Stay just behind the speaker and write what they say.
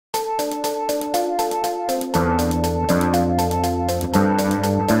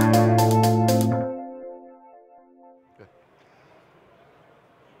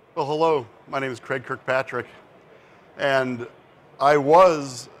Hello, my name is Craig Kirkpatrick, and I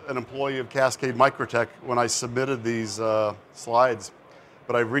was an employee of Cascade Microtech when I submitted these slides,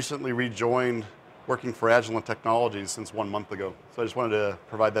 but I've recently rejoined working for Agilent Technologies since 1 month ago. So I just wanted to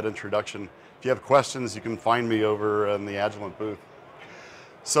provide that introduction. If you have questions, you can find me over in the Agilent booth.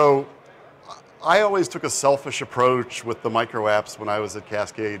 So I always took a selfish approach with the micro apps when I was at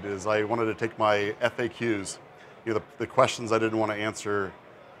Cascade, is I wanted to take my FAQs, the questions I didn't want to answer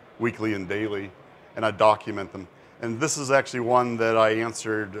weekly and daily, and I'd document them. And this is actually one that I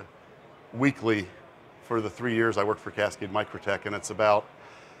answered weekly for the 3 years I worked for Cascade Microtech, and it's about,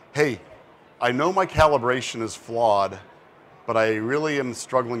 hey, I know my calibration is flawed, but I really am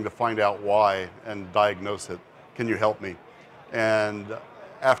struggling to find out why and diagnose it. Can you help me? And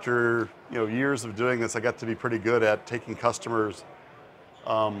after years of doing this, I got to be pretty good at taking customers'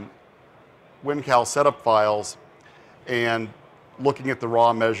 WinCal setup files and looking at the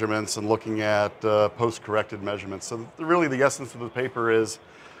raw measurements and looking at post-corrected measurements. So really the essence of the paper is,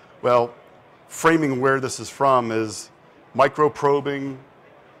 well, framing where this is from is micro-probing.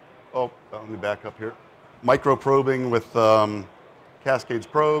 Oh, let me back up here. Micro-probing with Cascade's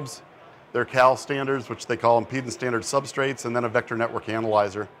probes, their cal standards, which they call impedance standard substrates, and then a vector network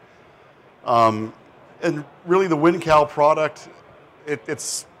analyzer. And really the WinCal product,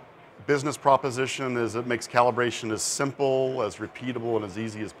 its business proposition is it makes calibration as simple, as repeatable, and as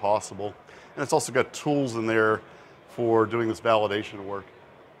easy as possible. And it's also got tools in there for doing this validation work.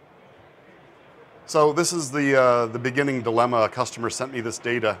 So this is the beginning dilemma. A customer sent me this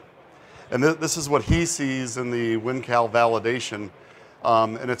data. And this is what he sees in the WinCal validation.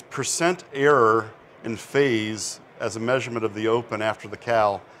 And it's percent error in phase as a measurement of the open after the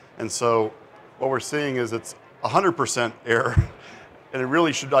cal. And so what we're seeing is it's 100% error. And it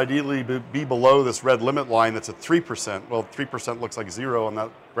really should ideally be below this red limit line that's at 3%. Well, 3% looks like 0 on that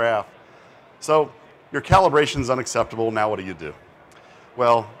graph. So your calibration is unacceptable. Now what do you do?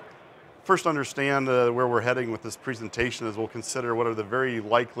 Well, first understand where we're heading with this presentation is we'll consider what are the very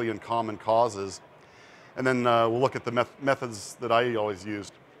likely and common causes. And then we'll look at the methods that I always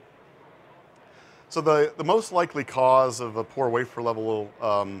used. So the most likely cause of a poor wafer level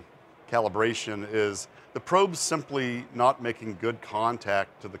calibration is the probe's simply not making good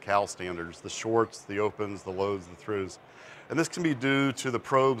contact to the cal standards, the shorts, the opens, the loads, the throughs. And this can be due to the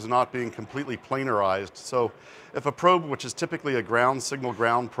probes not being completely planarized. So if a probe, which is typically a ground signal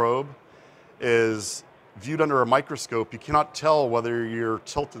ground probe, is viewed under a microscope, you cannot tell whether you're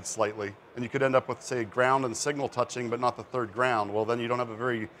tilted slightly. And you could end up with, say, ground and signal touching, but not the third ground. Well, then you don't have a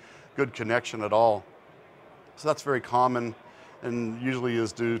very good connection at all. So that's very common and usually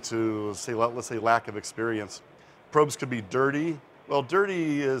is due to, let's say, lack of experience. Probes could be dirty. Well,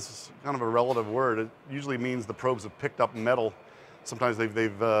 dirty is kind of a relative word. It usually means the probes have picked up metal. Sometimes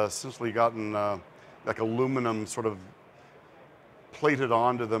they've essentially gotten like aluminum sort of plated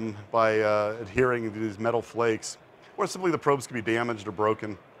onto them by adhering to these metal flakes. Or simply the probes could be damaged or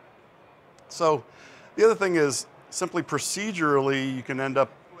broken. So the other thing is simply procedurally you can end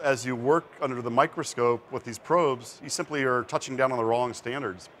up, as you work under the microscope with these probes, you simply are touching down on the wrong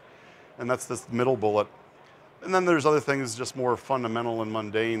standards. And that's this middle bullet. And then there's other things just more fundamental and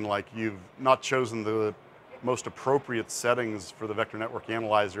mundane, like you've not chosen the most appropriate settings for the vector network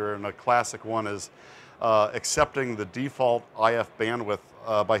analyzer. And a classic one is accepting the default IF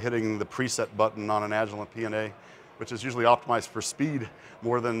bandwidth by hitting the preset button on an Agilent PNA, which is usually optimized for speed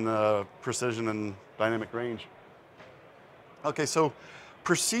more than precision and dynamic range. Okay, so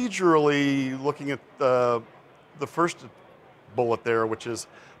procedurally, looking at the first bullet there, which is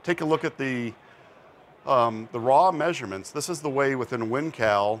take a look at the raw measurements. This is the way within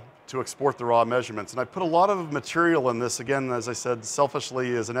WinCal to export the raw measurements. And I put a lot of material in this, again, as I said,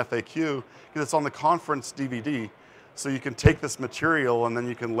 selfishly as an FAQ, because it's on the conference DVD. So you can take this material and then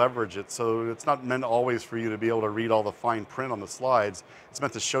you can leverage it. So it's not meant always for you to be able to read all the fine print on the slides. It's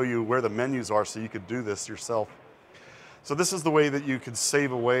meant to show you where the menus are so you could do this yourself. So this is the way that you could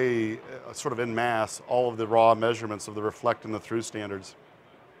save away, sort of en masse, all of the raw measurements of the reflect and the through standards.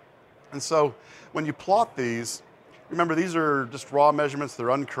 And so when you plot these, remember these are just raw measurements,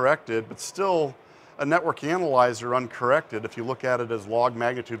 they're uncorrected, but still a network analyzer uncorrected, if you look at it as log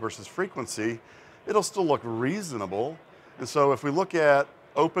magnitude versus frequency, it'll still look reasonable. And so if we look at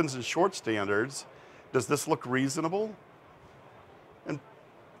opens and short standards, does this look reasonable? And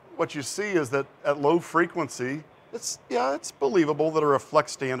what you see is that at low frequency, it's believable that a reflect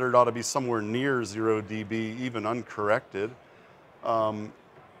standard ought to be somewhere near 0 dB, even uncorrected.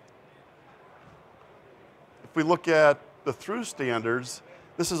 If we look at the through standards,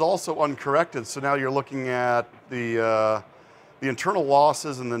 this is also uncorrected. So now you're looking at the the internal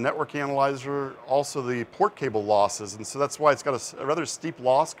losses in the network analyzer, also the port cable losses, and so that's why it's got a rather steep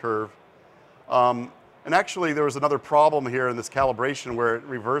loss curve. And actually, there was another problem here in this calibration where it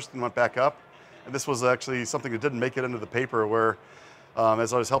reversed and went back up. And this was actually something that didn't make it into the paper where,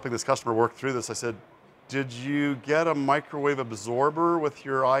 as I was helping this customer work through this, I said, did you get a microwave absorber with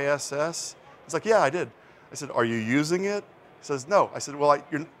your ISS? He's like, yeah, I did. I said, are you using it? He says, no. I said, well,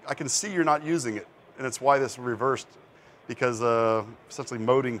 I can see you're not using it. And it's why this reversed, because essentially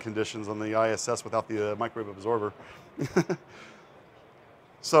moding conditions on the ISS without the microwave absorber.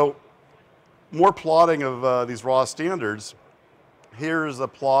 So more plotting of these raw standards. Here's a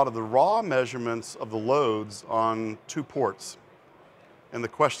plot of the raw measurements of the loads on 2 ports. And the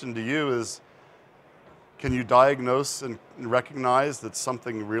question to you is, can you diagnose and recognize that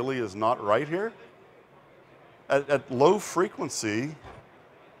something really is not right here? At low frequency,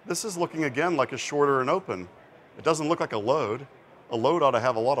 this is looking again like a short or an open. It doesn't look like a load. A load ought to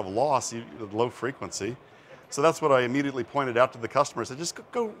have a lot of loss at low frequency. So that's what I immediately pointed out to the customer. I said, just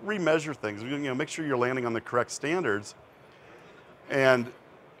go remeasure things. Make sure you're landing on the correct standards. And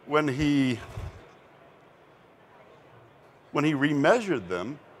when he remeasured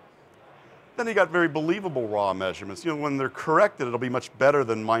them, then he got very believable raw measurements. When they're corrected, it'll be much better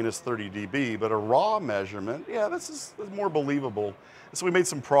than minus 30 dB, but a raw measurement, yeah, this is more believable. And so we made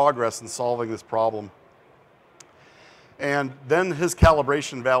some progress in solving this problem. And then his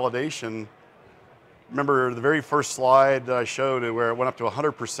calibration validation, remember the very first slide that I showed where it went up to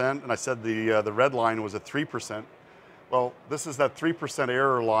 100%, and I said the red line was at 3%. Well, this is that 3%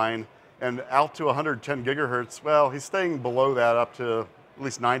 error line, and out to 110 gigahertz, well, he's staying below that up to at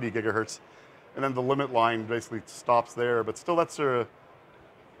least 90 gigahertz. And then the limit line basically stops there, but still that's a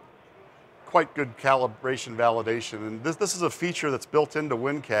quite good calibration validation. And this is a feature that's built into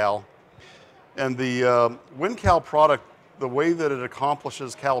WinCal. And the WinCal product, the way that it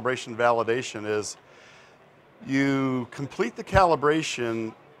accomplishes calibration validation is you complete the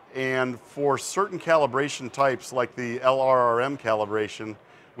calibration, and for certain calibration types like the LRRM calibration,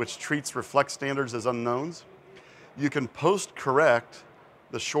 which treats reflect standards as unknowns, you can post-correct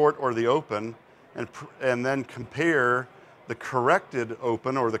the short or the open and then compare the corrected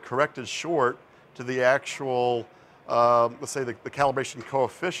open or the corrected short to the actual, let's say the calibration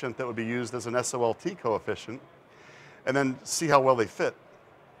coefficient that would be used as an SOLT coefficient, and then see how well they fit.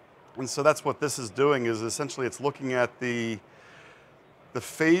 And so that's what this is doing, is essentially it's looking at the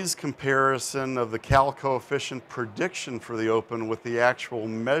phase comparison of the cal coefficient prediction for the open with the actual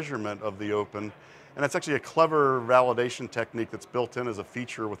measurement of the open. And that's actually a clever validation technique that's built in as a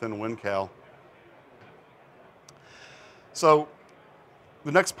feature within WinCal. So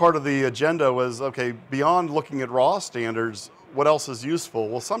the next part of the agenda was, okay, beyond looking at raw standards, what else is useful?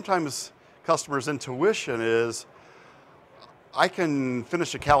 Well, sometimes customers' intuition is, I can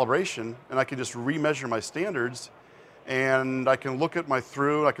finish a calibration and I can just remeasure my standards, and I can look at my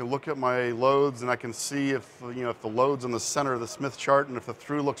through, I can look at my loads, and I can see if the load's in the center of the Smith chart and if the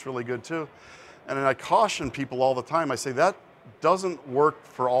through looks really good too. And then I caution people all the time. I say that doesn't work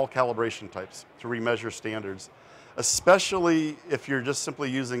for all calibration types to remeasure standards, especially if you're just simply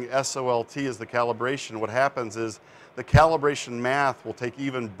using SOLT as the calibration. What happens is the calibration math will take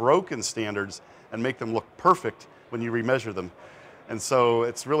even broken standards and make them look perfect when you remeasure them. And so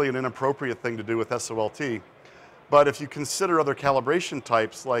it's really an inappropriate thing to do with SOLT. But if you consider other calibration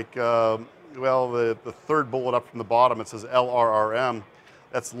types, like, well, the third bullet up from the bottom, it says LRRM.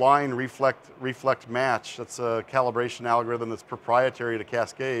 That's line reflect match. That's a calibration algorithm that's proprietary to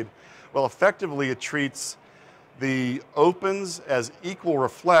Cascade. Well, effectively it treats the opens as equal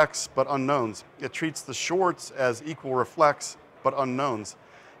reflects but unknowns. It treats the shorts as equal reflects but unknowns.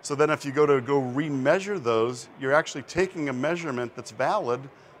 So then if you go remeasure those, you're actually taking a measurement that's valid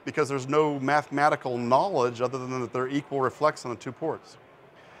because there's no mathematical knowledge other than that they're equal reflects on the 2 ports.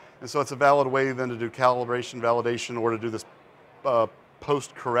 And so it's a valid way then to do calibration validation or to do this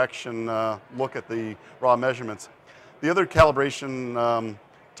post-correction look at the raw measurements. The other calibration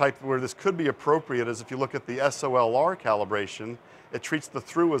type where this could be appropriate is if you look at the SOLR calibration, it treats the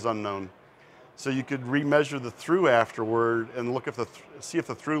through as unknown. So you could remeasure the through afterward and look if see if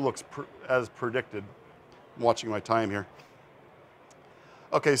the through looks as predicted. I'm watching my time here.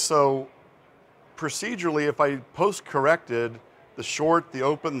 Okay, so procedurally, if I post-corrected the short, the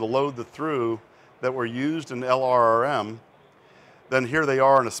open, the load, the through that were used in LRRM, then here they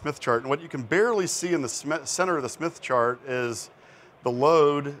are in a Smith chart. And what you can barely see in the center of the Smith chart is the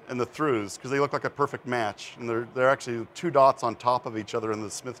load and the throughs, because they look like a perfect match. And they're actually 2 dots on top of each other in the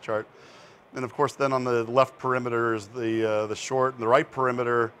Smith chart. And of course, then on the left perimeter is the short, and the right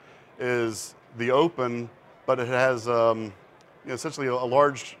perimeter is the open, but it has essentially a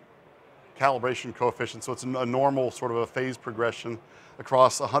large calibration coefficient, so it's a normal sort of a phase progression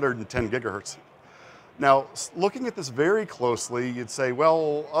across 110 gigahertz. Now, looking at this very closely, you'd say,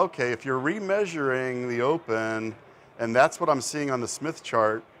 well, okay, if you're remeasuring the open, and that's what I'm seeing on the Smith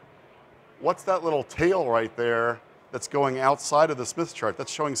chart, what's that little tail right there that's going outside of the Smith chart?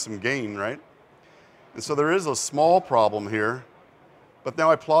 That's showing some gain, right? And so there is a small problem here, but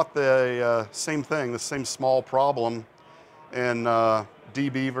now I plot the same thing, the same small problem in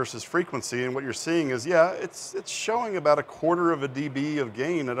dB versus frequency, and what you're seeing is, yeah, it's showing about 1/4 of a dB of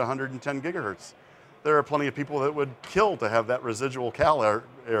gain at 110 gigahertz. There are plenty of people that would kill to have that residual cal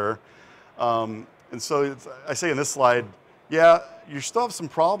error. And so I say in this slide, yeah, you still have some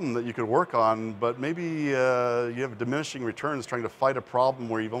problem that you could work on, but maybe you have diminishing returns trying to fight a problem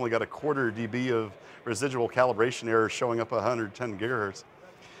where you've only got 1/4 dB of residual calibration error showing up at 110 gigahertz.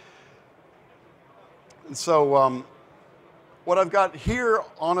 And so what I've got here,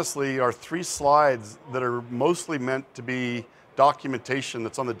 honestly, are 3 slides that are mostly meant to be documentation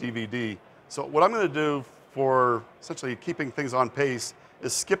that's on the DVD. So what I'm going to do for essentially keeping things on pace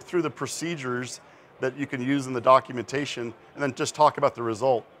is skip through the procedures that you can use in the documentation and then just talk about the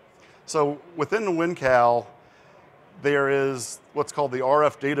result. So within the WinCal, there is what's called the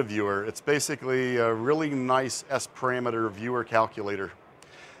RF data viewer. It's basically a really nice S-parameter viewer calculator.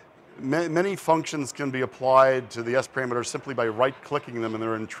 Many functions can be applied to the S-parameters simply by right-clicking them, and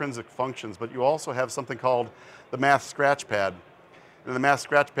they're intrinsic functions, but you also have something called the math scratchpad. In the math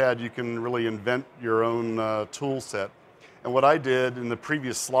scratchpad, you can really invent your own tool set. And what I did in the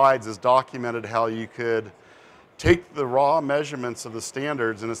previous slides is documented how you could take the raw measurements of the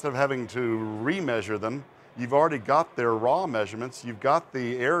standards, and instead of having to remeasure them, you've already got their raw measurements, you've got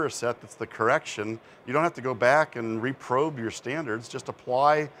the error set that's the correction. You don't have to go back and reprobe your standards, just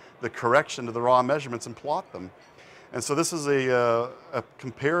apply the correction to the raw measurements and plot them. And so this is a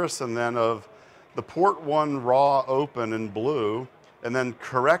comparison then of the port 1 raw open in blue, and then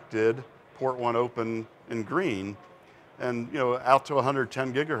corrected port 1 open in green. And out to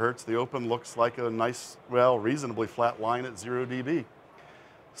 110 gigahertz, the open looks like a nice, well, reasonably flat line at 0 dB.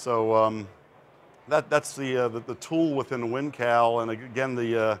 So that's the tool within WinCal, and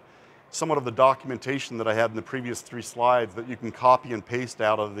again, somewhat of the documentation that I had in the previous 3 slides that you can copy and paste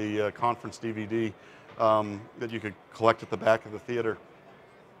out of the conference DVD that you could collect at the back of the theater.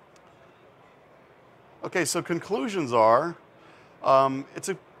 Okay, so conclusions are, it's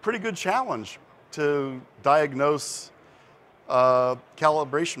a pretty good challenge to diagnose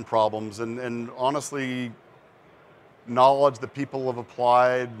calibration problems, and honestly, knowledge that people have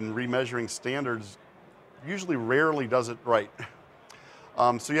applied and remeasuring standards usually rarely does it right.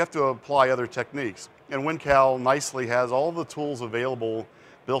 So you have to apply other techniques. And WinCal nicely has all the tools available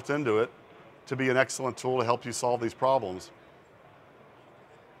built into it to be an excellent tool to help you solve these problems.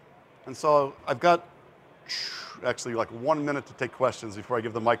 And so I've got actually like 1 minute to take questions before I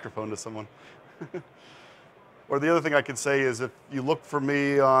give the microphone to someone. Or the other thing I could say is if you look for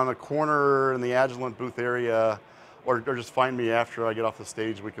me on a corner in the Agilent booth area, or just find me after I get off the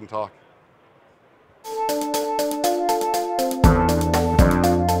stage, we can talk.